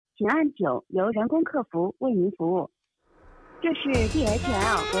请按9，由人工客服为您服务。这是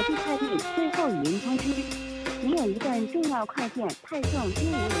DHL 国际快递最后语音通知，您有一份重要快件派送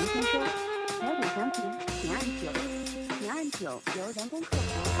应无人签收，了解详情请按9，请按9，由人工客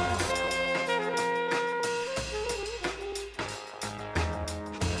服为您服务。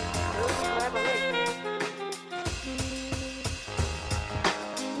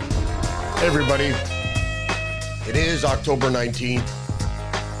Hey everybody, it is October 19th,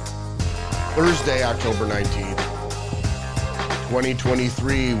 Thursday, October 19th,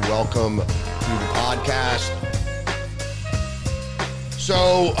 2023. Welcome to the podcast.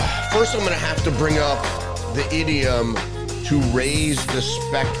 So, first I'm going to have to bring up the idiom to raise the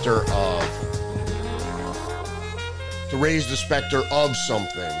specter of. To raise the specter of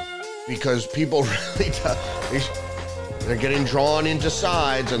something, because people really they're getting drawn into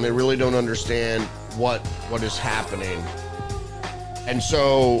sides and they really don't understand what is happening. And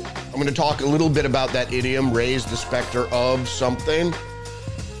so I'm going to talk a little bit about that idiom, raise the specter of something.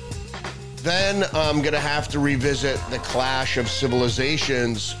 Then I'm going to have to revisit the clash of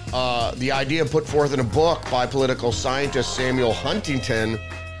civilizations. The idea put forth in a book by political scientist Samuel Huntington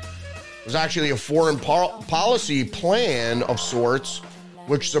was actually a foreign policy plan of sorts,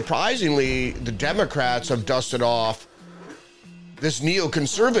 which surprisingly the Democrats have dusted off this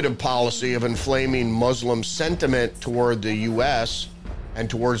neoconservative policy of inflaming Muslim sentiment toward the U.S. and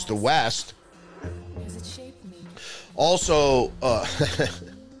towards the West. Also,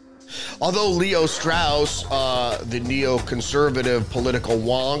 although Leo Strauss, the neoconservative political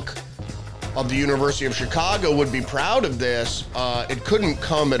wonk of the University of Chicago, would be proud of this, it couldn't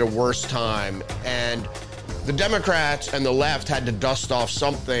come at a worse time. And the Democrats and the left had to dust off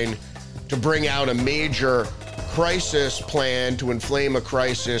something to bring out a major crisis plan to inflame a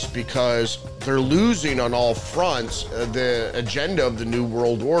crisis, because they're losing on all fronts. The agenda of the New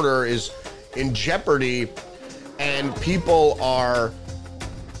World Order is in jeopardy, and people are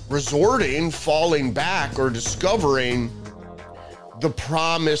falling back, or discovering the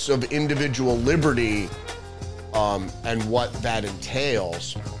promise of individual liberty and what that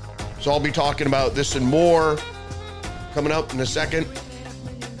entails. So I'll be talking about this and more coming up in a second.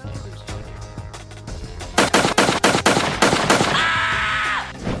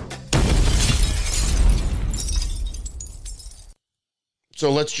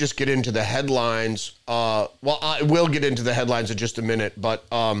 So let's just get into the headlines. I will get into the headlines in just a minute, but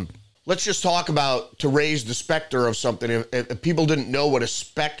let's just talk about to raise the specter of something. If people didn't know what a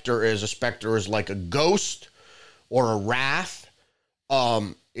specter is like a ghost or a wrath, a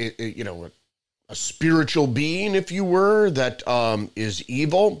spiritual being, if you were, that is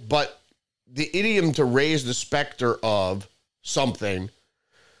evil. But the idiom to raise the specter of something,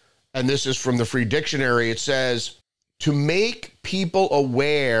 and this is from the Free Dictionary, it says, to make people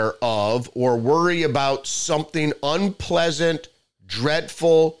aware of or worry about something unpleasant,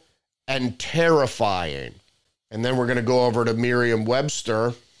 dreadful, and terrifying. And then we're going to go over to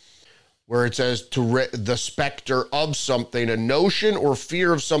Merriam-Webster, where it says the specter of something, a notion or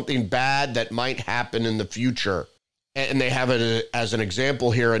fear of something bad that might happen in the future. And they have it as an example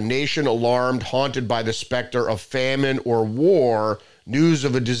here: a nation alarmed, haunted by the specter of famine or war. News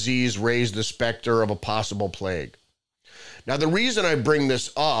of a disease raised the specter of a possible plague. Now, the reason I bring this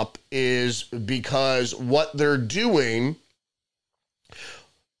up is because what they're doing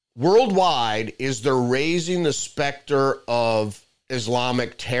worldwide is they're raising the specter of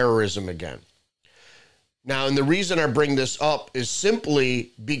Islamic terrorism again. Now, and the reason I bring this up is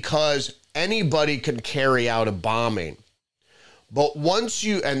simply because anybody can carry out a bombing. But once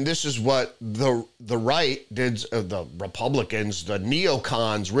and this is what the right did, the Republicans, the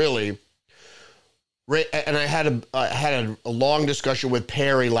neocons really. And I had a long discussion with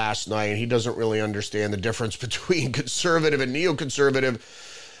Perry last night, and he doesn't really understand the difference between conservative and neoconservative,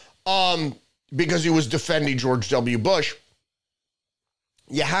 because he was defending George W. Bush.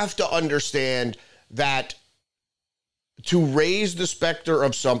 You have to understand that to raise the specter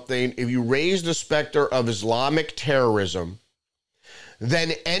of something, if you raise the specter of Islamic terrorism,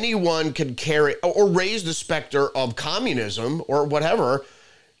 then anyone can carry, or raise the specter of communism or whatever.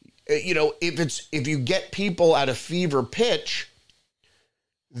 If you get people at a fever pitch,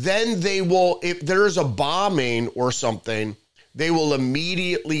 then they will, if there's a bombing or something, they will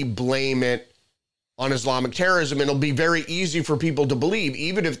immediately blame it on Islamic terrorism. And it'll be very easy for people to believe,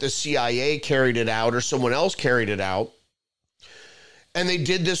 even if the CIA carried it out or someone else carried it out. And they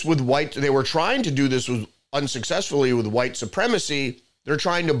did this with they were trying to do this unsuccessfully with white supremacy. They're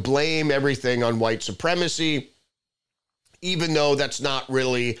trying to blame everything on white supremacy, even though that's not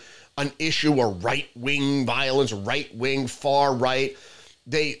really an issue or right-wing violence, right-wing, far right.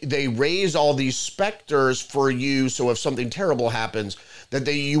 they raise all these specters for you, so if something terrible happens, that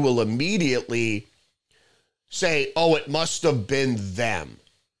you will immediately say, oh, it must have been them.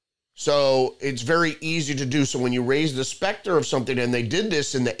 So it's very easy to do. So when you raise the specter of something, and they did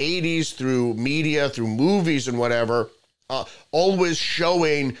this in the 80s through media, through movies and whatever, always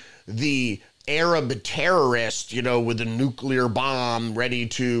showing the Arab terrorist, with a nuclear bomb ready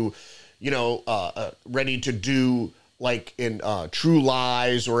to, ready to do, like in True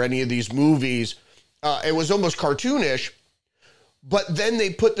Lies or any of these movies. It was almost cartoonish. But then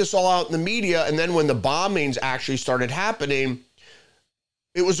they put this all out in the media, and then when the bombings actually started happening,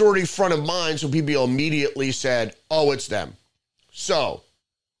 it was already front of mind, so people immediately said, oh, it's them. So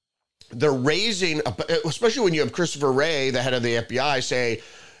they're raising, especially when you have Christopher Wray, the head of the FBI, say,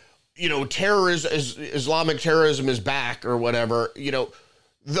 Islamic terrorism is back or whatever,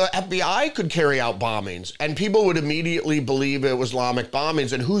 the FBI could carry out bombings, and people would immediately believe it was Islamic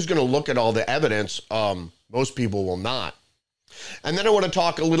bombings, and who's going to look at all the evidence? Most people will not. And then I want to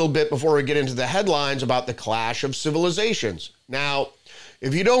talk a little bit before we get into the headlines about the clash of civilizations. Now,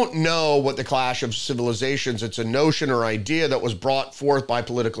 if you don't know what the clash of civilizations, it's a notion or idea that was brought forth by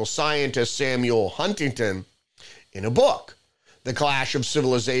political scientist Samuel Huntington in a book, The Clash of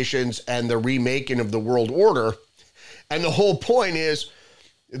Civilizations and the Remaking of the World Order. And the whole point is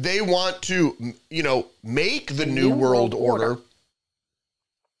they want to, make the new world order.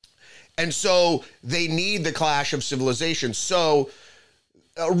 And so they need the clash of civilizations. So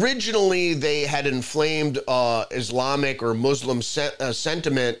originally they had inflamed Islamic or Muslim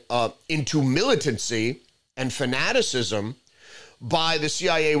sentiment into militancy and fanaticism by the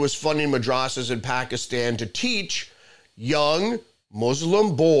CIA was funding madrasas in Pakistan to teach young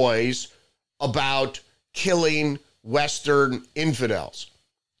Muslim boys about killing Western infidels.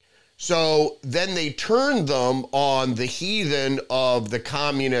 So then they turned them on the heathen of the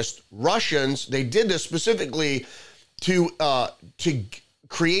communist Russians. They did this specifically to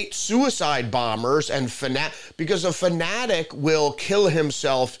create suicide bombers and because a fanatic will kill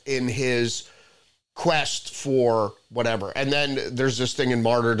himself in his quest for whatever. And then there's this thing in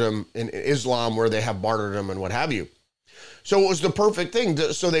martyrdom in Islam where they have martyrdom and what have you. So it was the perfect thing.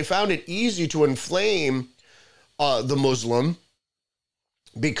 So they found it easy to inflame the Muslim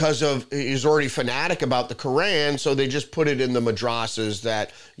because he's already fanatic about the Quran, so they just put it in the madrasas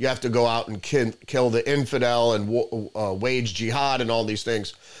that you have to go out and kill the infidel and wage jihad and all these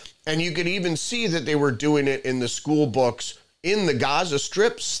things. And you could even see that they were doing it in the school books in the Gaza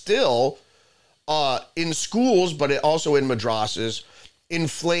Strip still, in schools, but also in madrasas,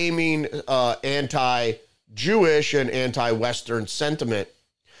 inflaming anti-Jewish and anti-Western sentiment.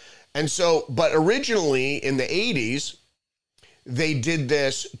 And so, but originally in the 80s, they did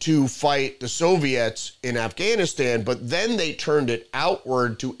this to fight the Soviets in Afghanistan, but then they turned it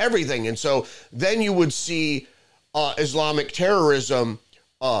outward to everything. And so then you would see Islamic terrorism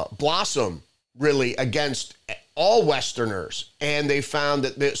blossom really against all Westerners. And they found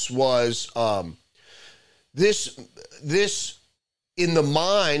that this was, this in the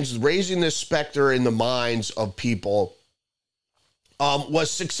minds, raising this specter in the minds of people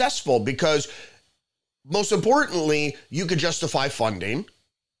was successful because most importantly, you could justify funding,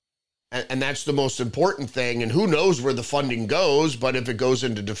 and that's the most important thing. And who knows where the funding goes, but if it goes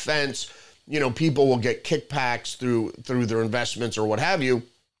into defense, people will get kickbacks through their investments or what have you.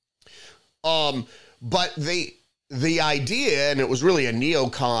 But the idea, and it was really a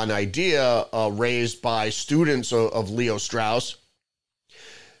neocon idea raised by students of Leo Strauss,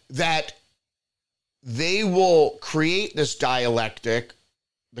 that they will create this dialectic,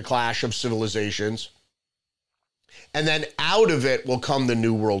 the clash of civilizations, and then out of it will come the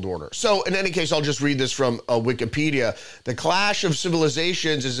New World Order. So in any case, I'll just read this from Wikipedia. The clash of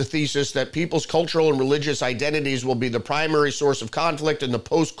civilizations is a thesis that people's cultural and religious identities will be the primary source of conflict in the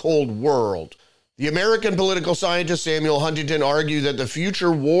post-Cold world. The American political scientist Samuel Huntington argued that the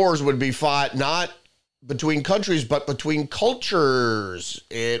future wars would be fought not between countries, but between cultures.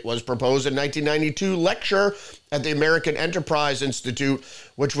 It was proposed in 1992 lecture at the American Enterprise Institute,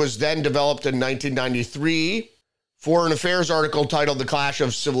 which was then developed in 1993. Foreign Affairs article titled The Clash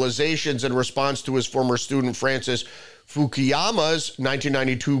of Civilizations in response to his former student Francis Fukuyama's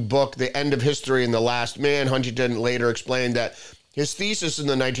 1992 book, The End of History and the Last Man. Huntington later explained that his thesis in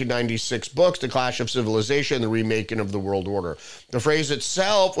the 1996 books, The Clash of Civilization and the Remaking of the World Order. The phrase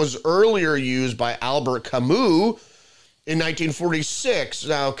itself was earlier used by Albert Camus in 1946.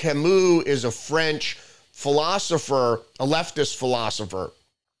 Now, Camus is a French philosopher, a leftist philosopher,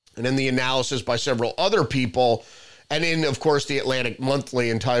 and in the analysis by several other people, and in, of course, the Atlantic Monthly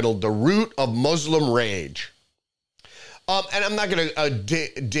entitled The Root of Muslim Rage. And I'm not going to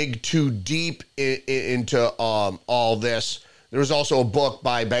dig too deep into all this. There was also a book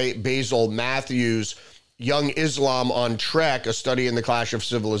by Basil Matthews, Young Islam on Trek, a study in the clash of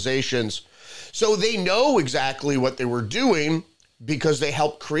civilizations. So they know exactly what they were doing because they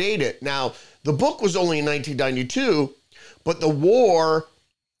helped create it. Now, the book was only in 1992, but the war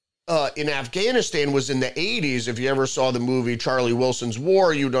in Afghanistan was in the 80s. If you ever saw the movie Charlie Wilson's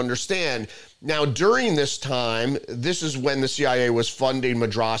War, you'd understand. Now, during this time, this is when the CIA was funding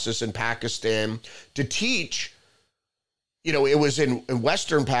madrasas in Pakistan to teach, it was in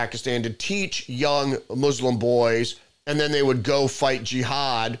Western Pakistan, to teach young Muslim boys, and then they would go fight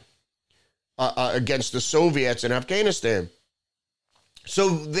jihad against the Soviets in Afghanistan. So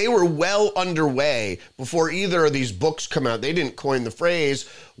they were well underway before either of these books come out. They didn't coin the phrase.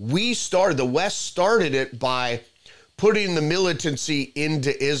 The West started it by putting the militancy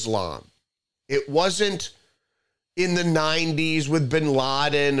into Islam. It wasn't in the 90s with bin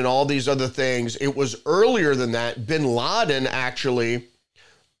Laden and all these other things. It was earlier than that. Bin Laden, actually,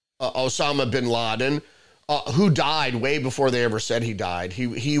 Osama bin Laden, who died way before they ever said he died.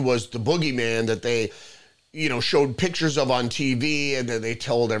 He was the boogeyman that they showed pictures of on TV, and then they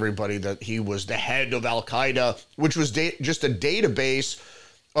told everybody that he was the head of Al-Qaeda, which was just a database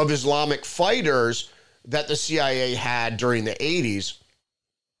of Islamic fighters that the CIA had during the 80s.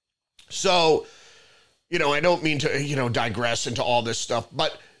 So, I don't mean to, digress into all this stuff,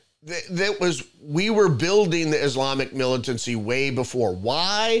 but we were building the Islamic militancy way before.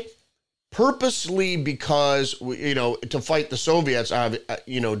 Why? Purposely because, to fight the Soviets,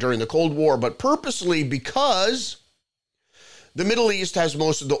 during the Cold War, but purposely because the Middle East has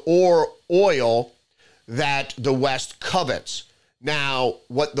most of the oil that the West covets. Now,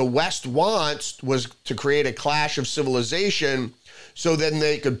 what the West wants was to create a clash of civilization so then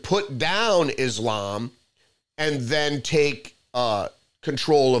they could put down Islam and then take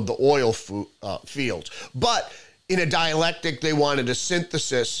control of the oil fields. But in a dialectic, they wanted a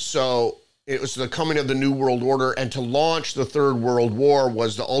synthesis, so it was the coming of the New World Order, and to launch the Third World War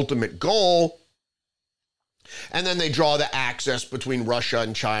was the ultimate goal. And then they draw the axis between Russia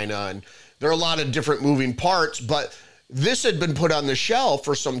and China, and there are a lot of different moving parts, but this had been put on the shelf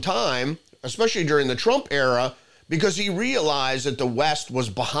for some time, especially during the Trump era, because he realized that the West was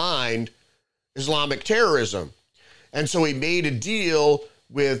behind Islamic terrorism. And so he made a deal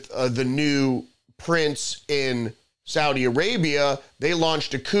with the new prince in Saudi Arabia. They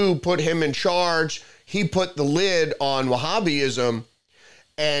launched a coup, put him in charge. He put the lid on Wahhabism,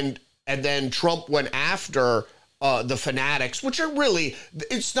 and then Trump went after the fanatics, which are really,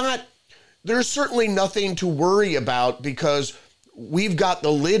 there's certainly nothing to worry about because we've got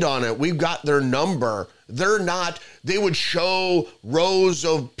the lid on it. We've got their number. They would show rows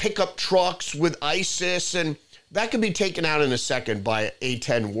of pickup trucks with ISIS, and that could be taken out in a second by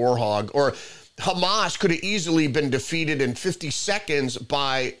A-10 Warhog, or Hamas could have easily been defeated in 50 seconds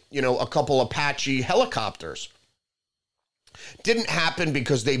by, a couple Apache helicopters. Didn't happen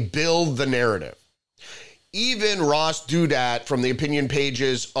because they build the narrative. Even Ross Dudat from the opinion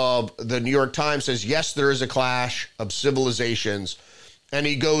pages of the New York Times says, yes, there is a clash of civilizations. And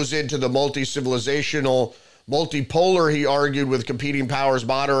he goes into the multi-civilizational, multipolar, he argued, with competing powers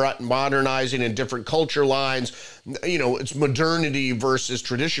modernizing in different culture lines. It's modernity versus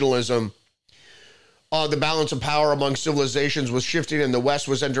traditionalism. The balance of power among civilizations was shifting, and the West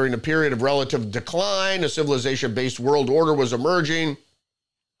was entering a period of relative decline. A civilization-based world order was emerging,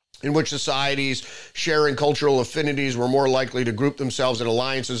 in which societies sharing cultural affinities were more likely to group themselves in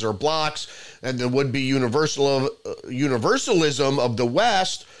alliances or blocks, and the would-be universalism of the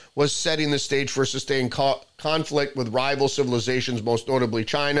West was setting the stage for sustained conflict with rival civilizations, most notably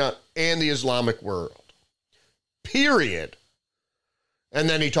China and the Islamic world. Period. And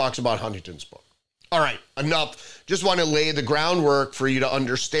then he talks about Huntington's book. All right, enough. Just want to lay the groundwork for you to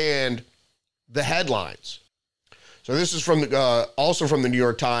understand the headlines. So this is from also from the New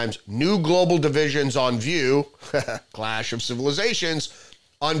York Times. New global divisions on view, clash of civilizations,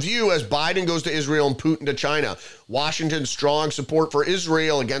 on view as Biden goes to Israel and Putin to China. Washington's strong support for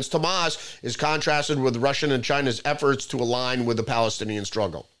Israel against Hamas is contrasted with Russian and China's efforts to align with the Palestinian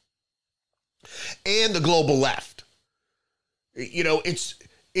struggle. And the global left.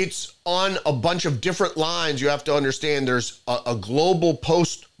 It's on a bunch of different lines. You have to understand there's a global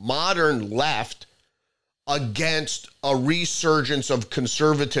postmodern left against a resurgence of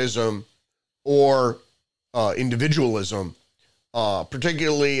conservatism or individualism,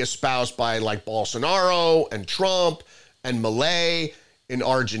 particularly espoused by like Bolsonaro and Trump and Milei in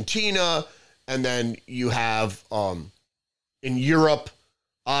Argentina. And then you have in Europe,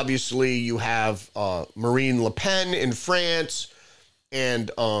 Obviously, you have Marine Le Pen in France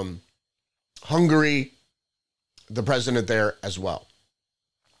and Hungary, the president there as well.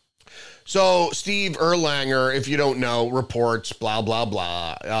 So Steve Erlanger, if you don't know, reports, blah, blah,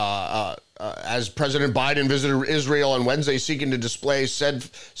 blah. As President Biden visited Israel on Wednesday, seeking to display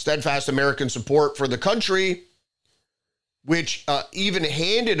steadfast American support for the country, which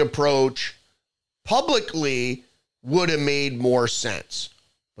even-handed approach publicly would have made more sense.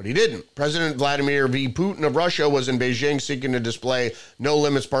 But he didn't. President Vladimir V. Putin of Russia was in Beijing seeking to display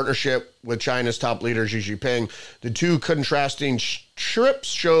no-limits partnership with China's top leader, Xi Jinping. The two contrasting trips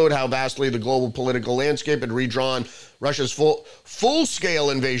showed how vastly the global political landscape had redrawn Russia's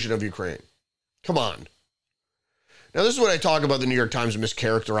full-scale invasion of Ukraine. Come on. Now, this is what I talk about the New York Times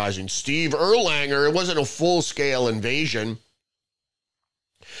mischaracterizing Steve Erlanger. It wasn't a full-scale invasion.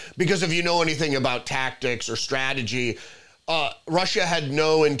 Because if you know anything about tactics or strategy, Russia had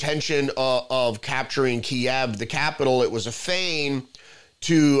no intention of capturing Kiev, the capital. It was a feign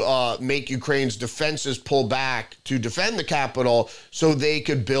to make Ukraine's defenses pull back to defend the capital so they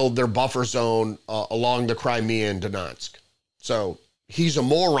could build their buffer zone along the Crimea and Donetsk. So he's a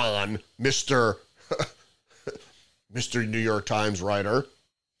moron, Mr. New York Times writer.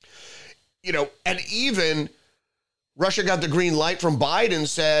 You know, and even Russia got the green light from Biden,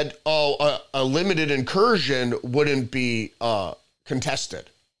 said, a limited incursion wouldn't be contested.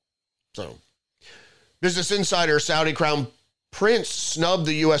 So, Business Insider, Saudi Crown Prince snubbed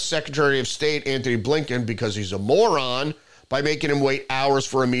the U.S. Secretary of State, Antony Blinken, because he's a moron, by making him wait hours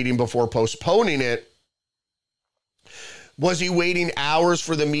for a meeting before postponing it. Was he waiting hours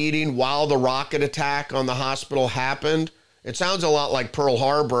for the meeting while the rocket attack on the hospital happened? It sounds a lot like Pearl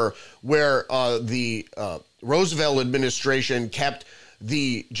Harbor, where the Roosevelt administration kept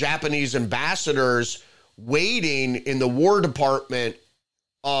the Japanese ambassadors waiting in the War Department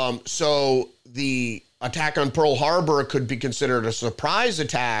so the attack on Pearl Harbor could be considered a surprise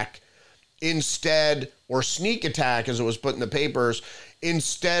attack instead, or sneak attack as it was put in the papers,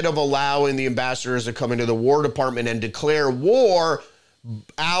 instead of allowing the ambassadors to come into the War Department and declare war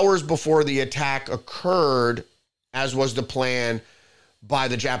hours before the attack occurred, as was the plan by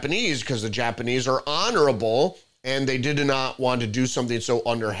the Japanese, because the Japanese are honorable and they did not want to do something so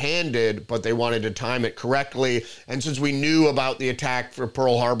underhanded, but they wanted to time it correctly. And since we knew about the attack for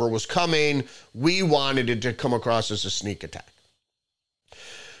Pearl Harbor was coming, we wanted it to come across as a sneak attack.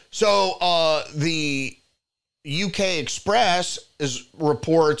 So the UK Express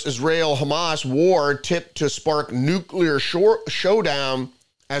reports Israel-Hamas war tipped to spark nuclear showdown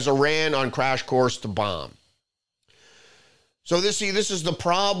as Iran on crash course to bomb. So this is the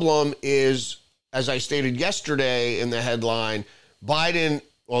problem is, as I stated yesterday in the headline, the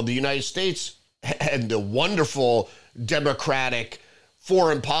United States had the wonderful democratic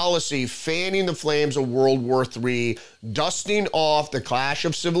foreign policy fanning the flames of World War III, dusting off the clash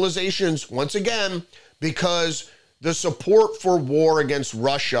of civilizations once again, because the support for war against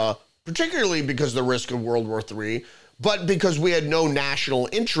Russia, particularly because of the risk of World War III, but because we had no national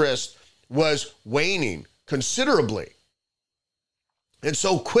interest, was waning considerably. And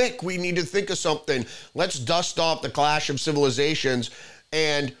so quick, we need to think of something. Let's dust off the clash of civilizations.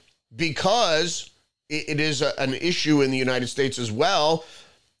 And because it is an issue in the United States as well,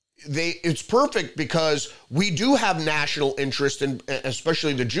 it's perfect because we do have national interest in,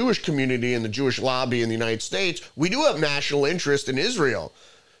 especially the Jewish community and the Jewish lobby in the United States, we do have national interest in Israel.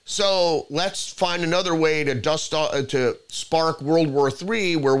 So let's find another way to spark World War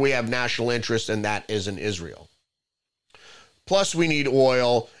III where we have national interest, and that is in Israel. Plus, we need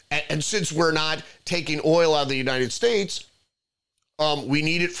oil. And since we're not taking oil out of the United States, we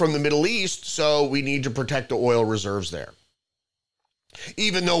need it from the Middle East, so we need to protect the oil reserves there.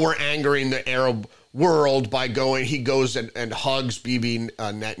 Even though we're angering the Arab world by he goes and hugs Bibi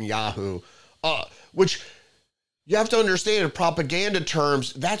Netanyahu, which you have to understand in propaganda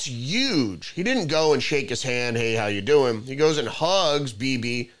terms, that's huge. He didn't go and shake his hand, hey, how you doing? He goes and hugs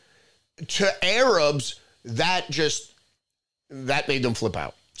Bibi. To Arabs, that made them flip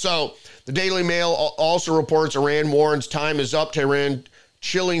out. So the Daily Mail also reports Iran warns time is up. Tehran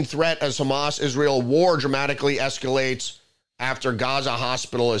chilling threat as Hamas-Israel war dramatically escalates after Gaza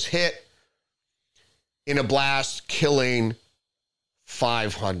hospital is hit in a blast, killing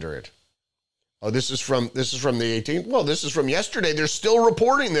 500. Oh, this is from the 18th? Well, this is from yesterday. They're still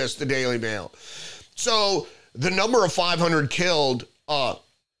reporting this, the Daily Mail. So the number of 500 killed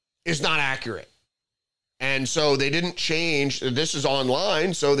is not accurate. And so they didn't change. This is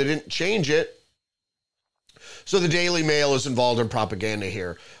online, so they didn't change it. So the Daily Mail is involved in propaganda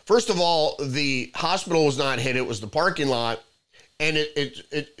here. First of all, the hospital was not hit. It was the parking lot. and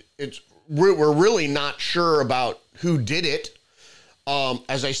we're really not sure about who did it.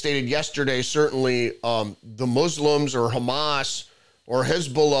 As I stated yesterday, certainly the Muslims or Hamas or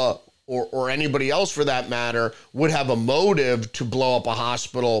Hezbollah or anybody else for that matter would have a motive to blow up a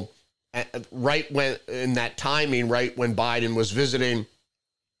hospital right when, in that timing, right when Biden was visiting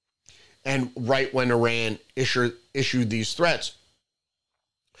and right when Iran issued these threats.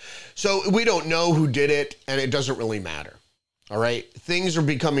 So we don't know who did it, and it doesn't really matter. All right. Things are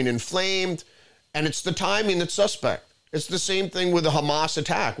becoming inflamed, and it's the timing that's suspect. It's the same thing with the Hamas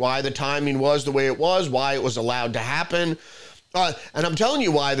attack, why the timing was the way it was, why it was allowed to happen. And I'm telling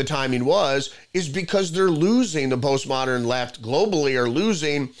you why the timing is because they're losing. The postmodern left globally are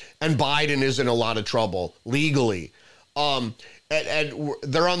losing, and Biden is in a lot of trouble legally. And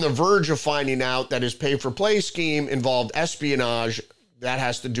they're on the verge of finding out that his pay-for-play scheme involved espionage. That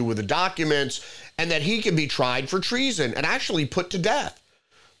has to do with the documents, and that he can be tried for treason and actually put to death.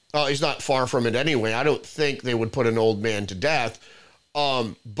 He's not far from it anyway. I don't think they would put an old man to death.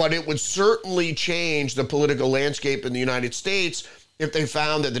 But it would certainly change the political landscape in the United States if they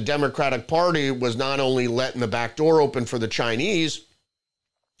found that the Democratic Party was not only letting the back door open for the Chinese,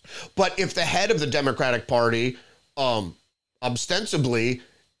 but if the head of the Democratic Party ostensibly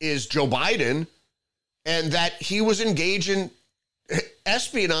is Joe Biden, and that he was engaged in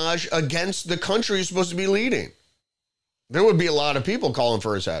espionage against the country he's supposed to be leading. There would be a lot of people calling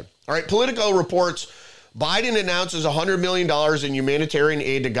for his head. All right, Politico reports Biden announces $100 million in humanitarian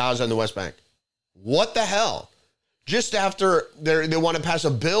aid to Gaza and the West Bank. What the hell? Just after they want to pass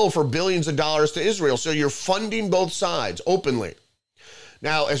a bill for billions of dollars to Israel. So you're funding both sides openly.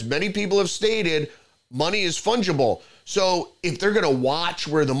 Now, as many people have stated, money is fungible. So if they're going to watch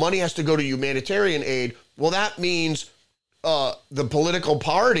where the money has to go to humanitarian aid, well, that means the political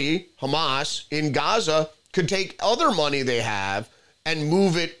party, Hamas, in Gaza could take other money they have and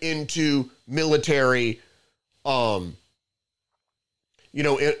move it into military, into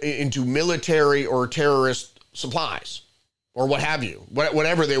military or terrorist supplies or what have you,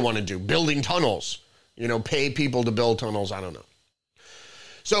 whatever they want to do, building tunnels, pay people to build tunnels. I don't know.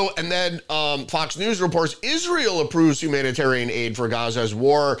 So, and then Fox News reports Israel approves humanitarian aid for Gaza as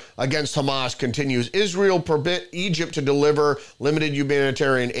war against Hamas continues. Israel permit Egypt to limited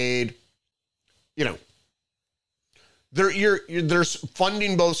humanitarian aid. They're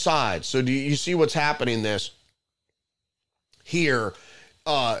funding both sides. So do you see what's happening here?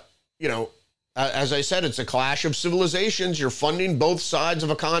 As I said, it's a clash of civilizations. You're funding both sides of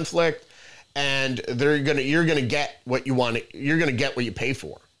a conflict, and you're gonna get what you want. You're gonna get what you pay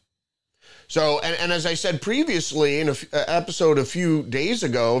for. So, and as I said previously in an episode a few days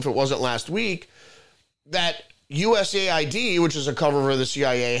ago, if it wasn't last week, that USAID, which is a cover for the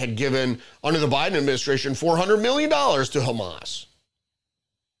CIA, had given, under the Biden administration, $400 million to Hamas.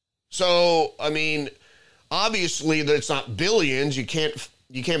 So, I mean, obviously that it's not billions. You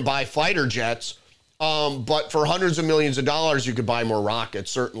can't buy fighter jets, but for hundreds of millions of dollars, you could buy more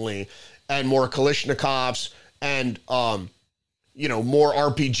rockets, certainly, and more Kalashnikovs, and more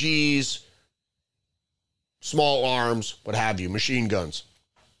RPGs, small arms, what have you, machine guns.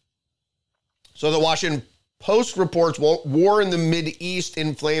 So the Washington Post reports war in the Mideast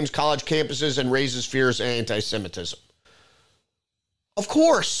inflames college campuses and raises fears of anti-Semitism. Of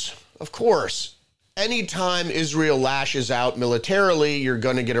course. Anytime Israel lashes out militarily, you're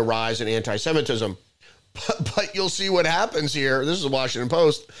going to get a rise in anti-Semitism. But you'll see what happens here. This is the Washington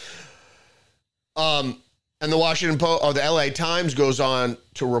Post. And the Washington Post, the LA Times goes on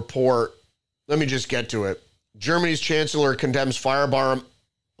to report, let me just get to it. Germany's chancellor condemns firebomb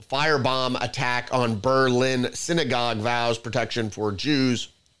attack on Berlin synagogue, vows protection for Jews.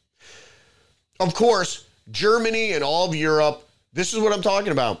 Of course, Germany and all of Europe, this is what I'm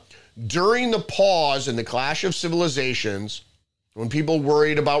talking about. During the pause in the clash of civilizations, when people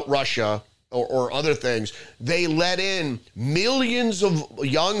worried about Russia or other things, they let in millions of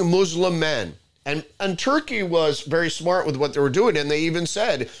young Muslim men. And Turkey was very smart with what they were doing. And they even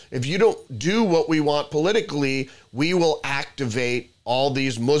said, if you don't do what we want politically, we will activate all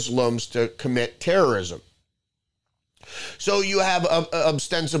these Muslims to commit terrorism. So you have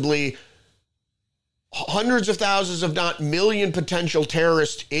ostensibly hundreds of thousands, if not million, potential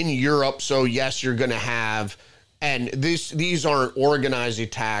terrorists in Europe. So yes, you're going to have, and these aren't organized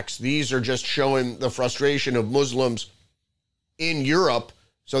attacks. These are just showing the frustration of Muslims in Europe.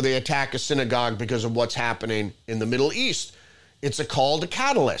 So they attack a synagogue because of what's happening in the Middle East. It's a call to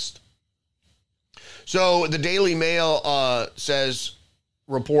catalyst. So the Daily Mail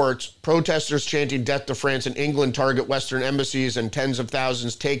reports protesters chanting death to France and England target Western embassies, and tens of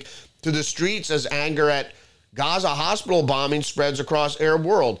thousands take to the streets as anger at Gaza hospital bombing spreads across Arab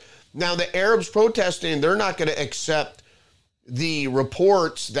world. Now, the Arabs protesting, they're not going to accept the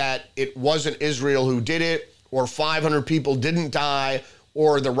reports that it wasn't Israel who did it, or 500 people didn't die,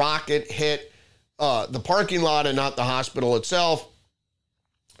 or the rocket hit the parking lot and not the hospital itself.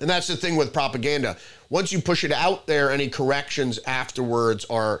 And that's the thing with propaganda. Once you push it out there, any corrections afterwards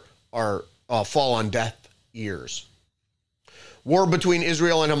are fall on deaf ears. War between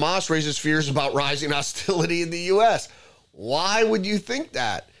Israel and Hamas raises fears about rising hostility in the U.S. Why would you think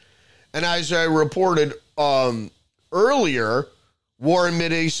that? And as I reported earlier, war in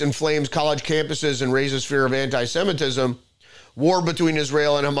Mideast inflames college campuses and raises fear of anti-Semitism. War between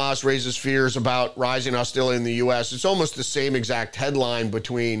Israel and Hamas raises fears about rising hostility in the U.S. It's almost the same exact headline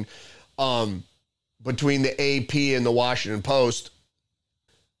between the AP and the Washington Post.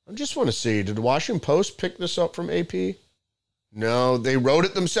 I just want to see, did the Washington Post pick this up from AP? No, they wrote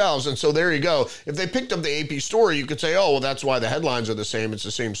it themselves. And so there you go. If they picked up the AP story, you could say, oh, well, that's why the headlines are the same. It's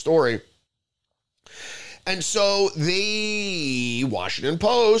the same story. And so the Washington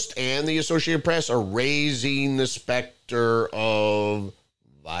Post and the Associated Press are raising the specter of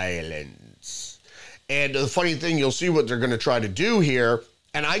violence. And the funny thing, you'll see what they're going to try to do here.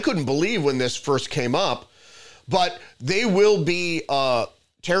 And I couldn't believe when this first came up, but they will be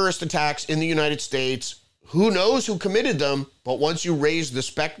terrorist attacks in the United States. Who knows who committed them? But once you raise the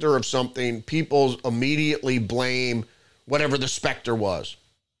specter of something, people immediately blame whatever the specter was.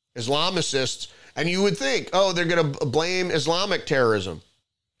 Islamicists. And you would think, oh, they're going to blame Islamic terrorism.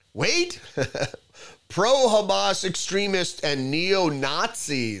 Wait, pro-Hamas extremists and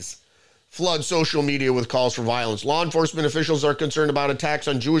neo-Nazis flood social media with calls for violence. Law enforcement officials are concerned about attacks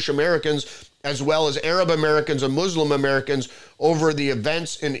on Jewish Americans as well as Arab Americans and Muslim Americans over the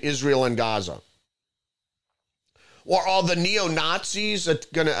events in Israel and Gaza. Or are the neo-Nazis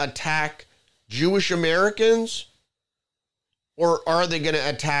going to attack Jewish Americans? Or are they going to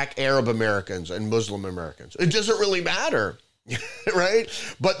attack Arab Americans and Muslim Americans? It doesn't really matter, right?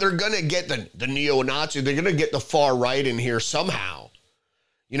 But they're going to get the neo-Nazi, they're going to get the far right in here somehow.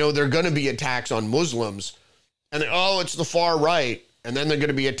 You know, they're going to be attacks on Muslims. And it's the far right. And then they're going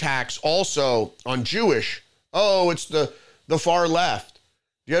to be attacks also on Jewish. Oh, it's the far left.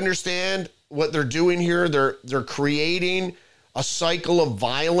 Do you understand what they're doing here? They're creating a cycle of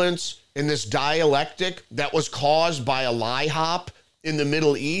violence in this dialectic that was caused by a lie hop in the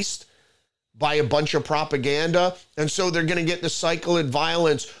Middle East, by a bunch of propaganda. And so they're going to get the cycle of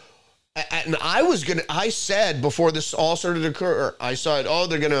violence. And I said before this all started to occur, I said, oh,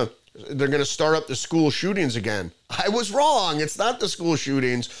 they're going to start up the school shootings again. I was wrong. It's not the school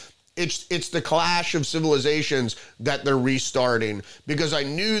shootings. It's the clash of civilizations that they're restarting, because I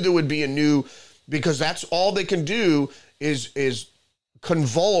knew there would be because that's all they can do is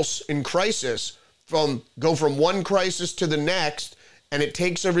convulse in crisis, go from one crisis to the next, and it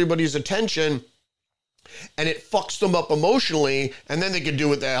takes everybody's attention and it fucks them up emotionally, and then they can do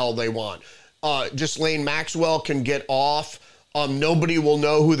what the hell they want. Ghislaine Maxwell can get off. Nobody will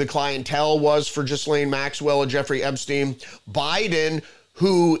know who the clientele was for Ghislaine Maxwell and Jeffrey Epstein. Biden,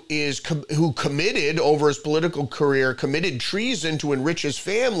 who committed over his political career, committed treason to enrich his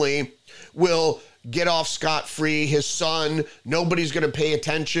family, will get off scot-free. His son, nobody's going to pay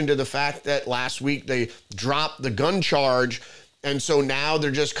attention to the fact that last week they dropped the gun charge. And so now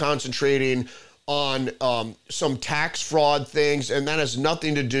they're just concentrating on some tax fraud things. And that has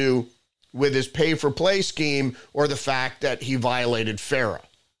nothing to do with his pay-for-play scheme or the fact that he violated FARA.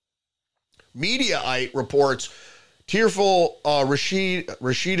 Mediaite reports tearful Rashida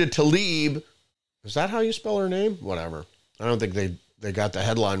Tlaib. Is that how you spell her name? Whatever. I don't think they got the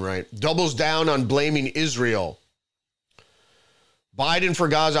headline right. Doubles down on blaming Israel. Biden for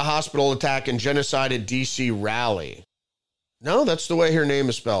Gaza hospital attack and genocide at D.C. rally. No, that's the way her name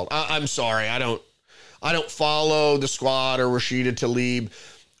is spelled. I'm sorry. I don't follow the squad or Rashida Tlaib.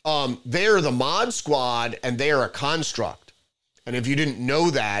 They're the mod squad and they are a construct. And if you didn't know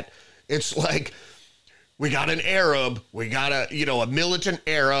that, it's like we got an Arab, we got a militant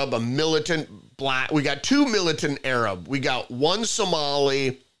Arab, a militant black. We got two militant Arab. We got one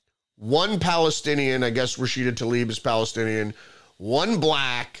Somali, one Palestinian. I guess Rashida Tlaib is Palestinian. One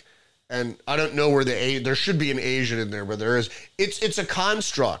black, and I don't know where there should be an Asian in there, but there is. It's a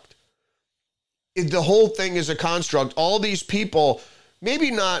construct. The whole thing is a construct. All these people,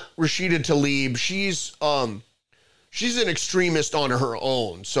 maybe not Rashida Tlaib. She's an extremist on her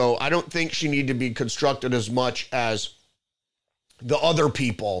own, so I don't think she need to be constructed as much as the other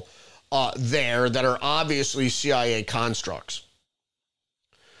people there that are obviously CIA constructs.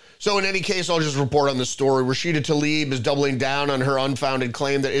 So in any case, I'll just report on the story. Rashida Tlaib is doubling down on her unfounded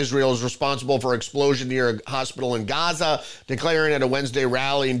claim that Israel is responsible for an explosion near a hospital in Gaza, declaring at a Wednesday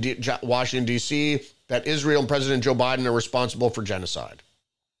rally in Washington, D.C., that Israel and President Joe Biden are responsible for genocide.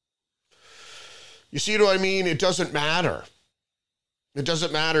 You see what I mean? It doesn't matter. It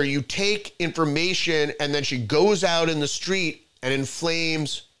doesn't matter. You take information and then she goes out in the street and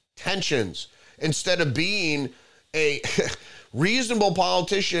inflames tensions instead of being a reasonable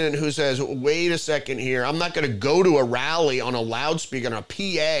politician who says, wait a second here, I'm not going to go to a rally on a loudspeaker on a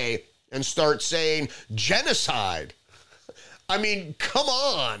PA and start saying genocide. I mean, come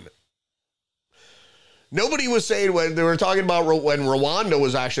on. Nobody was saying, when they were talking about when Rwanda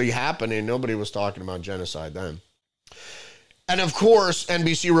was actually happening, nobody was talking about genocide then. And of course,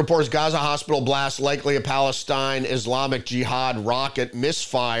 NBC reports Gaza hospital blast, likely a Palestine Islamic Jihad rocket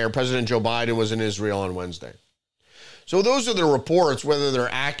misfire. President Joe Biden was in Israel on Wednesday. So those are the reports, whether they're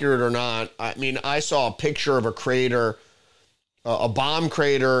accurate or not. I mean, I saw a picture of a crater, a bomb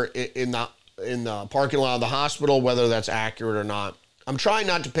crater in the parking lot of the hospital, whether that's accurate or not. I'm trying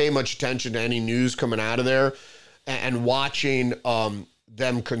not to pay much attention to any news coming out of there and watching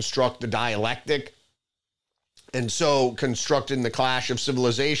them construct the dialectic. And so constructing the clash of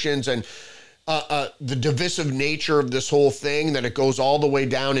civilizations and the divisive nature of this whole thing, that it goes all the way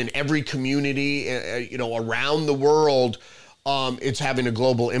down in every community, around the world, it's having a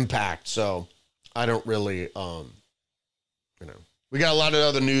global impact. So I don't really, we got a lot of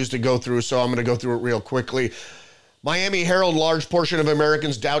other news to go through, so I'm going to go through it real quickly. Miami Herald, large portion of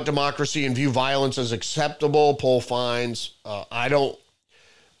Americans doubt democracy and view violence as acceptable. Poll finds, I don't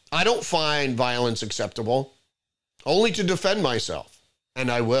find violence acceptable, only to defend myself. And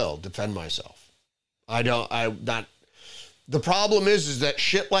I will defend myself. The problem is that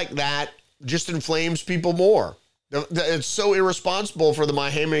shit like that just inflames people more. It's so irresponsible for the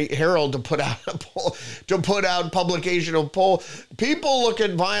Miami Herald to put out publication of poll. People look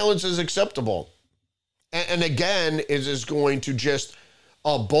at violence as acceptable. And again, it is going to just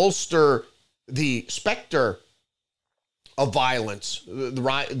bolster the specter of violence,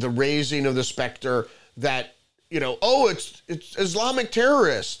 the raising of the specter that, it's Islamic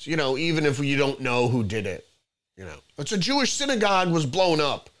terrorists, even if you don't know who did it. It's a Jewish synagogue was blown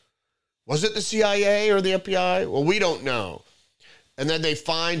up. Was it the CIA or the FBI? Well, we don't know. And then they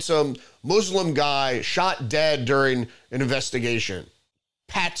find some Muslim guy shot dead during an investigation.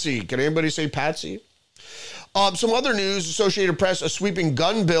 Patsy. Can anybody say Patsy? Some other news, Associated Press, a sweeping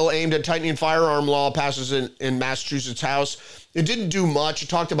gun bill aimed at tightening firearm law passes in Massachusetts House. It didn't do much. It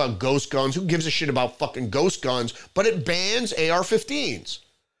talked about ghost guns. Who gives a shit about fucking ghost guns? But it bans AR-15s.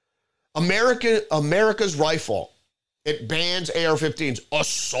 America's rifle. It bans AR-15s.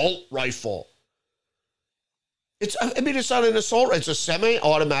 Assault rifle. It's not an assault. It's a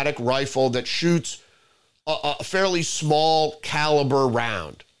semi-automatic rifle that shoots a fairly small caliber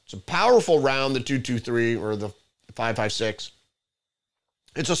round. It's a powerful round, the .223 or the .556.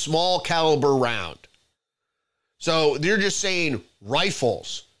 It's a small caliber round. So they're just saying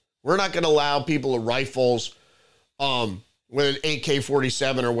rifles. We're not going to allow people with rifles with an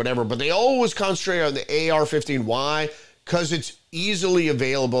AK-47 or whatever, but they always concentrate on the AR-15. Why? Because it's easily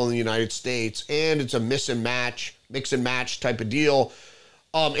available in the United States and it's a mix and match type of deal.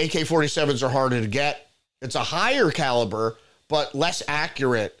 AK-47s are harder to get. It's a higher caliber, but less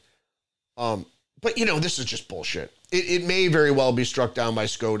accurate. But this is just bullshit. It may very well be struck down by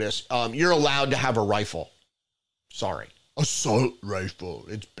SCOTUS. You're allowed to have a rifle. Sorry. Assault rifle.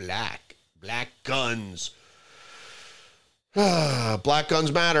 It's black. Black guns. Black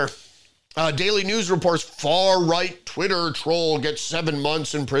guns matter. Daily News reports far-right Twitter troll gets 7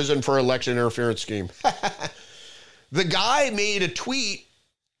 months in prison for election interference scheme. The guy made a tweet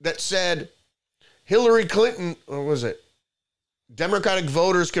that said Hillary Clinton, what was it? Democratic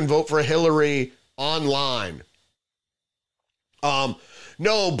voters can vote for Hillary online.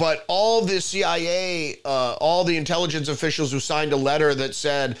 No, but all the CIA, all the intelligence officials who signed a letter that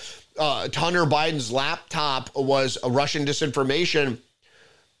said Hunter Biden's laptop was a Russian disinformation,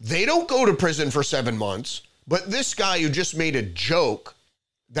 they don't go to prison for 7 months. But this guy who just made a joke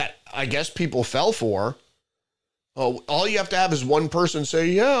that I guess people fell for, all you have to have is one person say,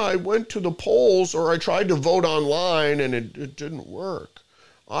 yeah, I went to the polls or I tried to vote online and it didn't work.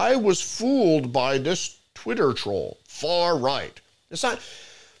 I was fooled by this Twitter troll. Far right. It's not.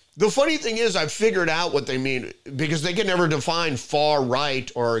 The funny thing is I've figured out what they mean because they can never define far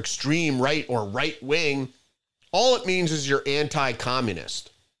right or extreme right or right wing. All it means is you're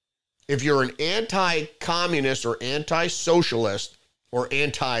anti-communist. If you're an anti-communist or anti-socialist or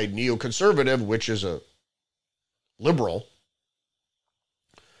anti-neoconservative, which is a liberal,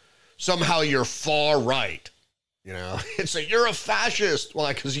 somehow you're far right. You know, it's like, you're a fascist.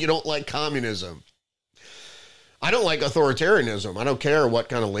 Why? Because you don't like communism. I don't like authoritarianism. I don't care what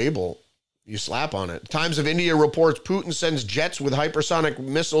kind of label you slap on it. Times of India reports Putin sends jets with hypersonic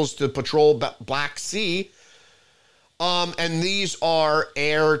missiles to patrol Black Sea. And these are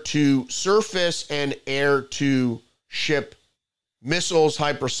air-to-surface and air-to-ship missiles,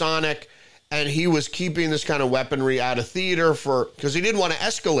 hypersonic. And he was keeping this kind of weaponry out of theater because he didn't want to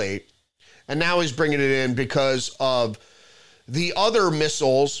escalate. And now he's bringing it in because of the other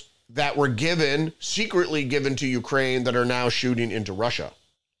missiles that were secretly given to Ukraine that are now shooting into Russia.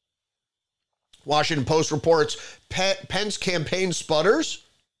 Washington Post reports Pence campaign sputters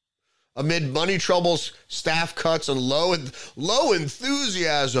amid money troubles, staff cuts, and low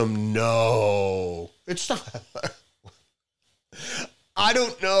enthusiasm. No, it's not. I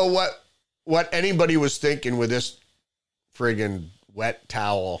don't know what anybody was thinking with this friggin' wet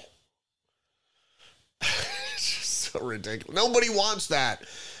towel. It's just so ridiculous. Nobody wants that.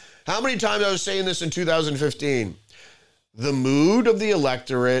 How many times I was saying this in 2015? The mood of the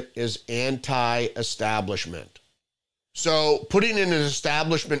electorate is anti-establishment. So putting in an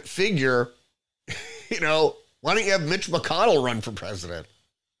establishment figure, why don't you have Mitch McConnell run for president?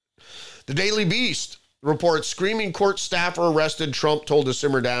 The Daily Beast reports screaming court staffer arrested, Trump told to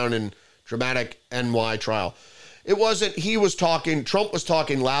simmer down in dramatic NY trial. It wasn't, Trump was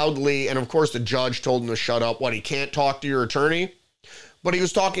talking loudly, and of course the judge told him to shut up. He can't talk to your attorney? But he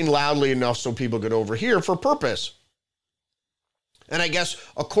was talking loudly enough so people could overhear for purpose. And I guess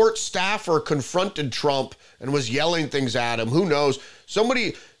a court staffer confronted Trump and was yelling things at him. Who knows?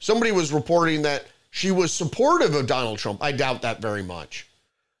 Somebody was reporting that she was supportive of Donald Trump. I doubt that very much.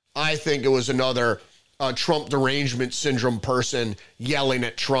 I think it was another Trump derangement syndrome person yelling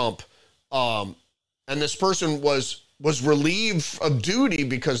at Trump. And this person was relieved of duty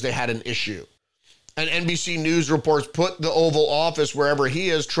because they had an issue. And NBC News reports put the Oval Office wherever he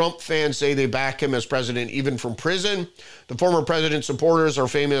is. Trump fans say they back him as president even from prison. The former president's supporters are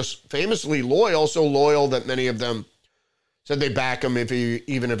famously loyal, so loyal that many of them said they back him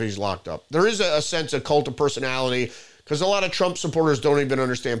even if he's locked up. There is a sense of cult of personality because a lot of Trump supporters don't even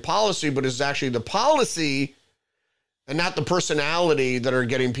understand policy, but it's actually the policy and not the personality that are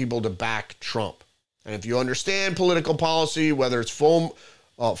getting people to back Trump. And if you understand political policy, whether it's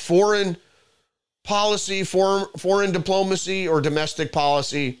foreign policy, foreign diplomacy, or domestic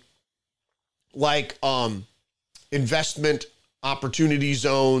policy, like investment opportunity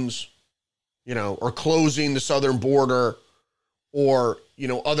zones, or closing the southern border, or,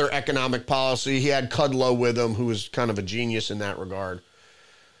 other economic policy. He had Kudlow with him, who was kind of a genius in that regard.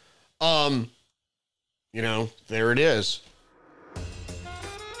 There it is.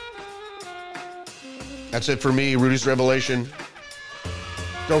 That's it for me, Rudy's Revelation.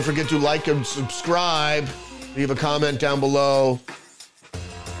 Don't forget to like and subscribe. Leave a comment down below.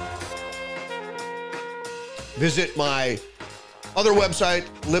 Visit my other website,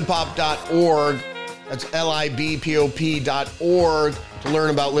 libpop.org. That's libpop.org to learn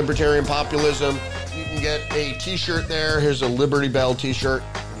about libertarian populism. You can get a t-shirt there. Here's a Liberty Bell t-shirt.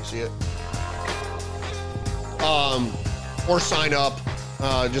 Can you see it? Or sign up.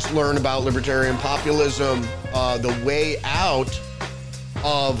 Just learn about libertarian populism. The way out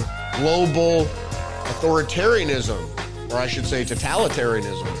of global authoritarianism, or I should say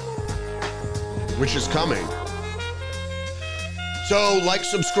totalitarianism, which is coming. So like,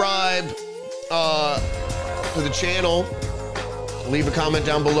 subscribe to the channel, leave a comment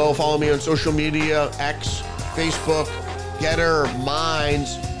down below, follow me on social media, X, Facebook, Getter,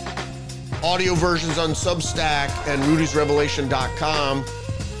 Minds, audio versions on Substack and rudysrevelation.com.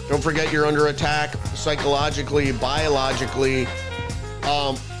 Don't forget you're under attack psychologically, biologically.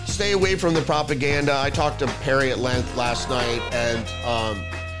 Stay away from the propaganda. I talked to Perry at length last night, and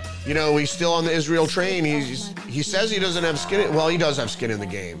he's still on the Israel train. He says he doesn't have skin. Well, he does have skin in the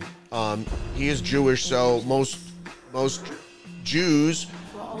game. He is Jewish, so most Jews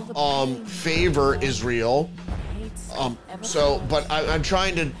favor Israel. But I'm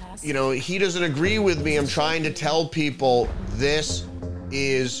trying to, he doesn't agree with me. I'm trying to tell people this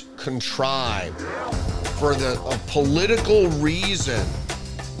is contrived for a political reason.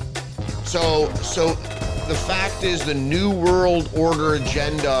 So the fact is the New World Order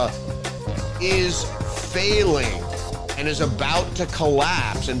agenda is failing and is about to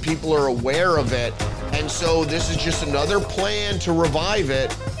collapse, and people are aware of it. And so this is just another plan to revive it.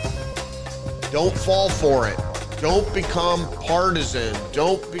 Don't fall for it. Don't become partisan.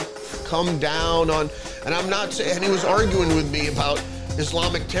 Don't come down on, and I'm not saying, and he was arguing with me about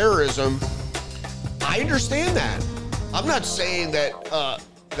Islamic terrorism. I understand that. I'm not saying that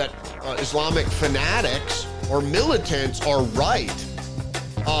Islamic fanatics or militants are right.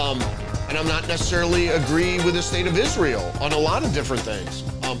 And I'm not necessarily agree with the state of Israel on a lot of different things.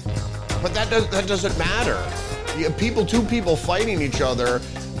 But that doesn't matter. Two people fighting each other,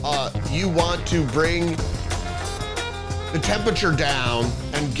 you want to bring the temperature down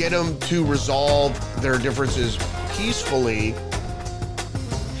and get them to resolve their differences peacefully.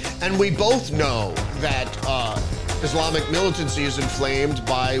 And we both know that Islamic militancy is inflamed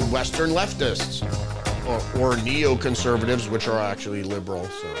by Western leftists or neoconservatives, which are actually liberal.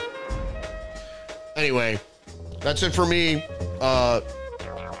 So anyway, that's it for me. I'll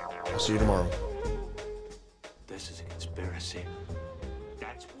see you tomorrow. This is a conspiracy.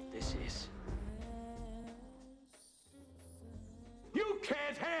 That's what this is. You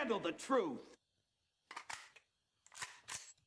can't handle the truth.